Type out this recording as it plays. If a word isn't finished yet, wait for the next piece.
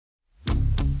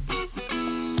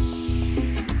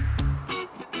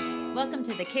Welcome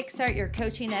to the Kickstart Your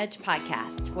Coaching Edge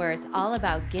podcast, where it's all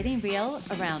about getting real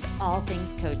around all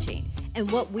things coaching.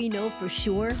 And what we know for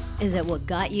sure is that what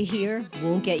got you here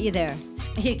won't get you there.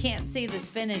 You can't see the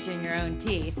spinach in your own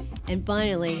teeth. And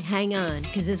finally, hang on,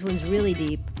 because this one's really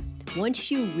deep.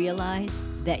 Once you realize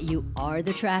that you are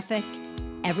the traffic,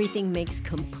 everything makes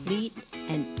complete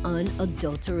and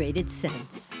unadulterated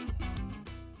sense.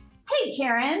 Hey,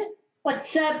 Karen.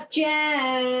 What's up,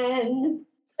 Jen?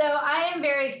 So I am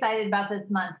very excited about this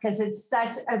month because it's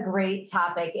such a great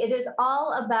topic. It is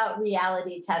all about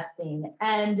reality testing,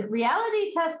 and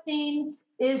reality testing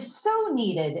is so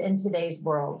needed in today's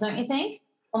world, don't you think?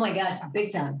 Oh my gosh,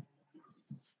 big time.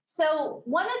 So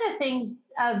one of the things,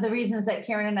 the reasons that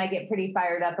Karen and I get pretty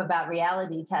fired up about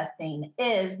reality testing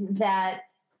is that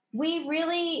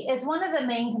it's one of the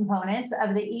main components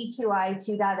of the EQI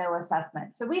 2.0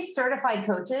 assessment. So we certify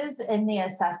coaches in the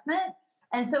assessment.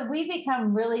 And so we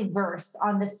become really versed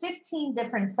on the 15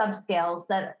 different subscales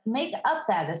that make up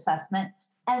that assessment.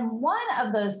 And one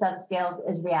of those subscales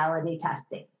is reality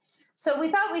testing. So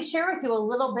we thought we'd share with you a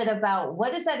little bit about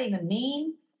what does that even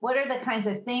mean? What are the kinds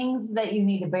of things that you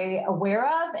need to be aware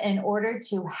of in order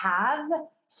to have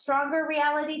stronger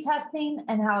reality testing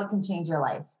and how it can change your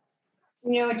life?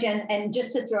 You know what, Jen, and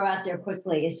just to throw out there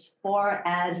quickly, as far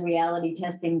as reality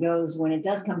testing goes, when it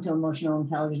does come to emotional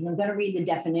intelligence, I'm going to read the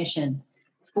definition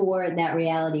for that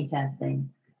reality testing.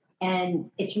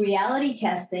 And it's reality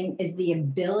testing is the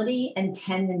ability and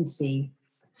tendency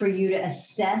for you to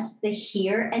assess the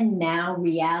here and now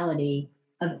reality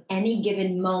of any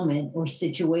given moment or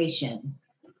situation.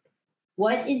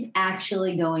 What is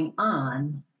actually going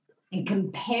on, and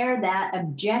compare that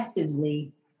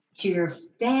objectively to your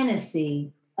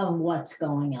fantasy of what's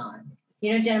going on.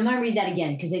 You know, Jen, I'm going to read that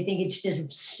again because I think it's just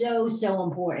so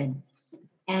important.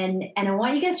 And I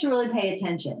want you guys to really pay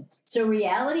attention. So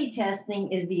reality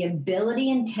testing is the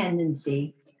ability and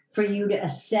tendency for you to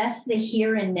assess the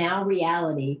here and now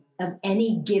reality of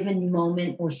any given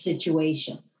moment or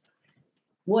situation.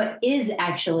 What is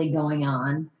actually going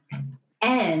on,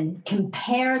 and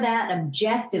compare that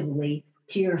objectively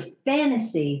to your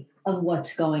fantasy of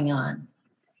what's going on.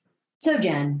 So,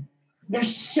 Jen,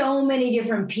 there's so many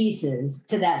different pieces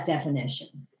to that definition.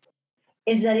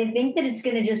 Is that I think that it's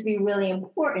going to just be really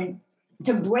important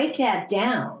to break that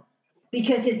down,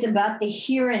 because it's about the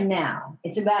here and now.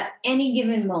 It's about any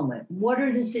given moment. What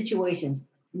are the situations?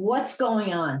 What's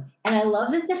going on? And I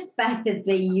love the fact that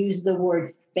they use the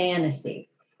word fantasy.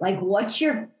 Like, what's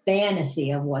your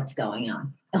fantasy of what's going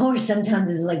on? Or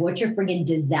sometimes it's like, what's your friggin'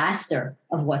 disaster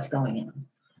of what's going on?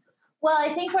 Well,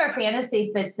 I think where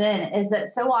fantasy fits in is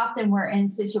that so often we're in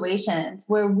situations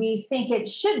where we think it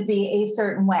should be a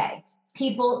certain way.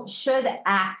 People should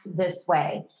act this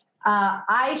way.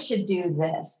 I should do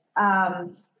this. I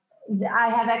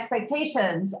have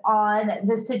expectations on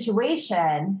the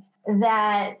situation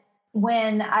that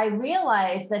when I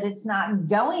realize that it's not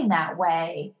going that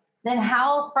way, then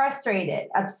how frustrated,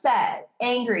 upset,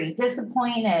 angry,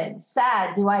 disappointed,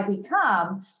 sad do I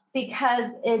become?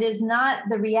 Because it is not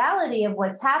the reality of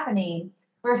what's happening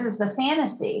versus the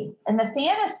fantasy. And the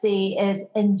fantasy is,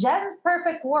 in Jen's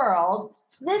perfect world,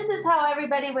 this is how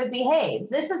everybody would behave.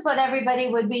 This is what everybody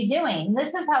would be doing.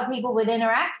 This is how people would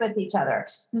interact with each other.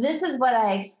 This is what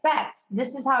I expect.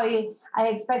 This is how I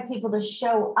expect people to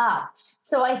show up.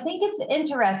 So I think it's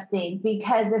interesting,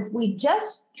 because if we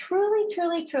just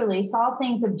truly saw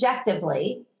things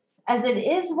objectively as it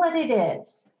is what it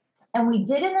is, and we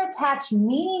didn't attach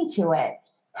meaning to it,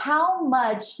 how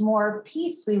much more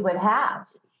peace we would have.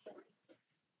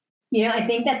 You know, I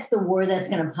think that's the word that's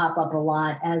going to pop up a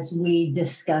lot as we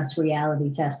discuss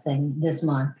reality testing this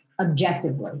month,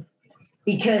 objectively,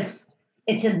 because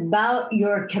it's about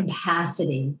your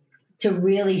capacity to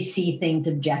really see things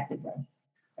objectively,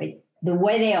 right? The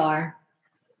way they are,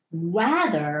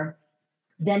 rather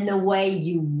than the way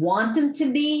you want them to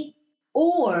be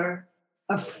or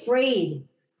afraid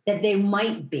that they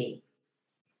might be.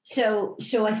 So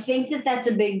I think that that's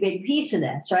a big piece of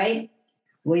this, right?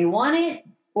 Well, you want it,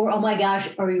 or, oh my gosh,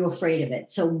 are you afraid of it?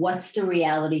 So what's the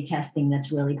reality testing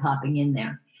that's really popping in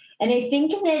there? And I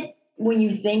think that when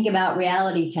you think about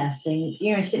reality testing,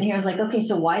 you're sitting here, I was like, okay,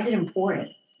 so why is it important?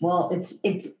 Well,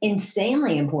 it's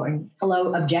insanely important.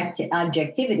 Hello,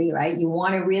 objectivity, right? You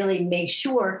want to really make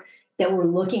sure that we're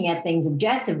looking at things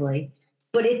objectively,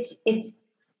 but it's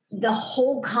the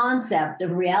whole concept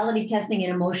of reality testing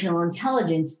and emotional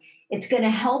intelligence. It's going to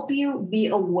help you be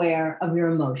aware of your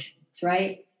emotions,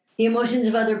 right? The emotions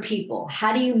of other people.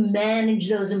 How do you manage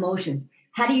those emotions?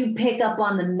 How do you pick up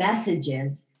on the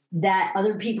messages that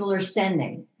other people are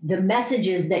sending, the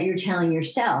messages that you're telling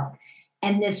yourself?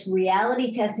 And this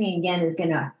reality testing, again, is going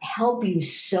to help you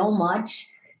so much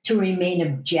to remain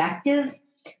objective.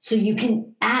 So you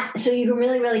can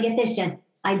really, really get this, Jen,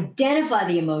 identify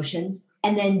the emotions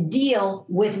and then deal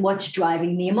with what's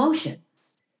driving the emotions.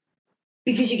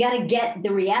 Because you got to get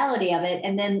the reality of it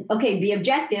and then, okay, be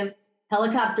objective,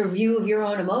 helicopter view of your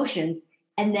own emotions.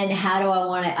 And then how do I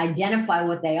want to identify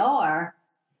what they are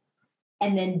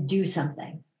and then do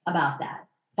something about that?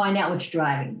 Find out what's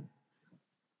driving.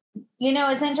 You know,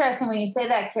 it's interesting when you say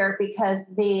that, Kara, because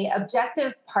the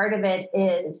objective part of it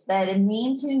is that it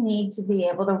means you need to be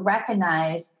able to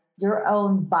recognize your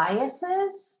own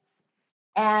biases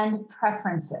and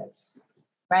preferences,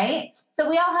 right? So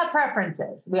we all have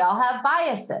preferences. We all have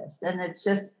biases, and it's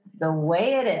just the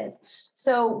way it is.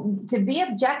 So to be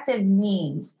objective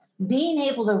means being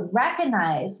able to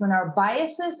recognize when our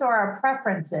biases or our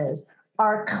preferences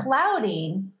are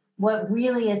clouding what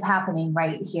really is happening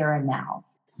right here and now.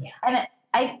 Yeah. And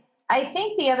I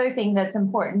think the other thing that's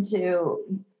important to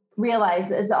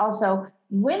realize is also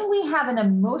when we have an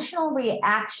emotional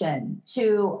reaction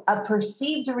to a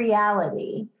perceived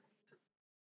reality,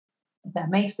 if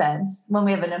that makes sense, when we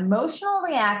have an emotional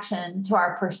reaction to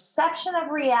our perception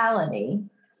of reality,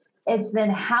 it's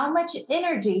then how much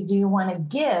energy do you want to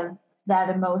give that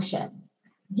emotion?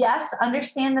 Yes,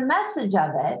 understand the message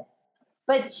of it,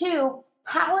 but two,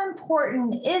 how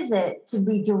important is it to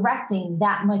be directing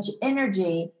that much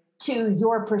energy to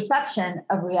your perception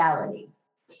of reality?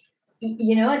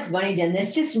 You know, it's funny, Jen.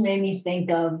 This just made me think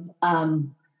of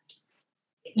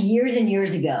years and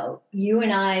years ago. You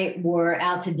and I were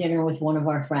out to dinner with one of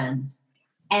our friends,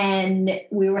 and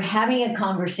we were having a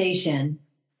conversation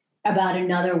about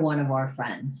another one of our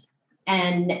friends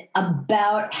and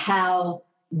about how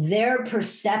their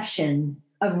perception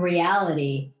of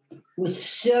reality was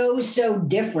so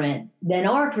different than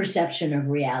our perception of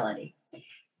reality.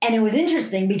 And it was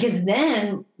interesting because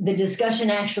then the discussion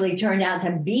actually turned out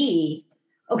to be,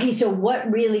 okay, so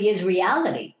what really is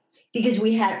reality? Because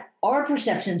we had our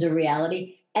perceptions of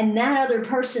reality and that other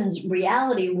person's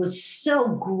reality was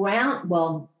so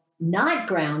not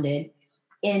grounded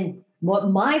in what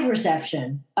my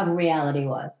perception of reality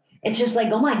was. It's just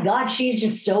like, oh my God, she's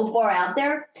just so far out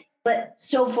there. But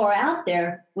so far out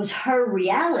there was her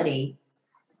reality.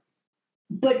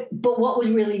 But what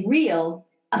was really real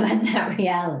about that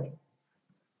reality?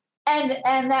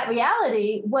 And that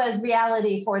reality was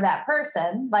reality for that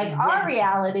person. Like our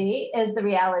reality is the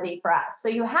reality for us. So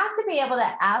you have to be able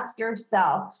to ask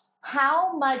yourself,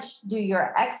 how much do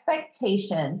your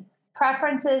expectations,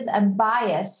 preferences, and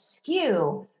bias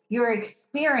skew your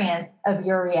experience of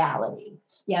your reality?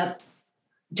 Yep,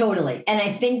 totally. And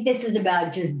I think this is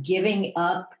about just giving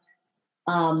up.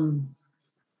 I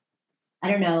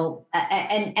don't know.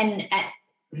 And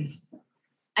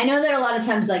I know that a lot of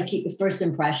times, like first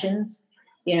impressions,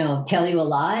 tell you a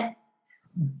lot,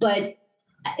 but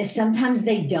sometimes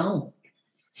they don't.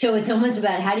 So it's almost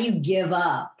about how do you give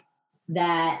up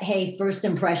that, hey, first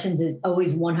impressions is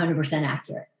always 100%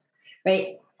 accurate,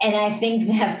 right? And I think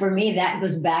that for me, that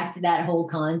goes back to that whole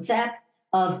concept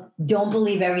of don't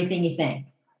believe everything you think.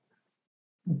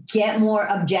 Get more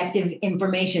objective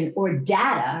information or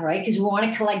data, right? Because we want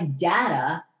to collect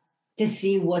data to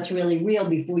see what's really real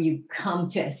before you come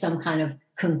to some kind of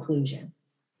conclusion.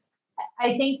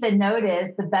 I think the note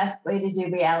is the best way to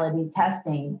do reality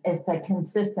testing is to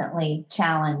consistently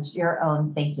challenge your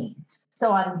own thinking.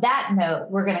 So on that note,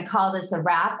 we're going to call this a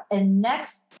wrap. And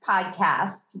next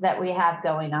podcast that we have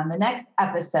going on, the next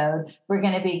episode, we're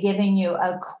going to be giving you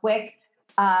a quick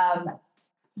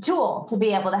tool to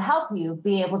be able to help you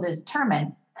be able to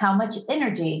determine how much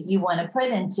energy you want to put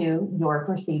into your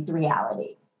perceived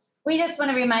reality. We just want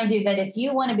to remind you that if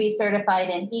you want to be certified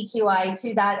in EQI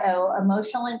 2.0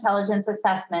 emotional intelligence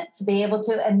assessment to be able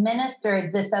to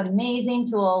administer this amazing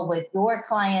tool with your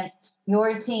clients,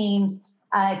 your teams,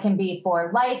 it can be for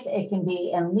life, it can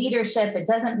be in leadership, it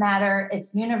doesn't matter.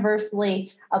 It's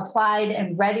universally applied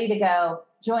and ready to go.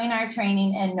 Join our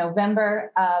training in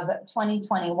November of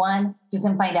 2021. You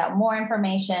can find out more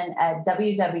information at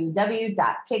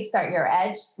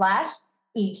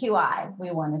www.kickstartyouredge.com/EQI.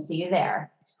 We want to see you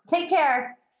there. Take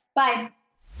care. Bye.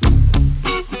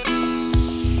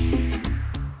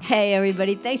 Hey,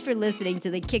 everybody. Thanks for listening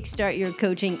to the Kickstart Your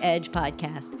Coaching Edge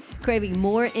podcast. Craving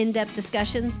more in-depth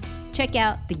discussions? Check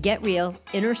out the Get Real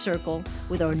Inner Circle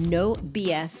with our no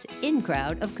BS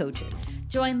in-crowd of coaches.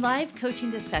 Join live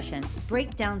coaching discussions,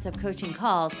 breakdowns of coaching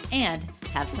calls, and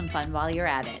have some fun while you're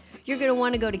at it. You're going to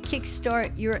want to go to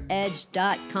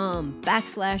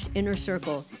kickstartyouredge.com/inner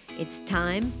circle. It's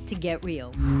time to get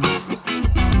real.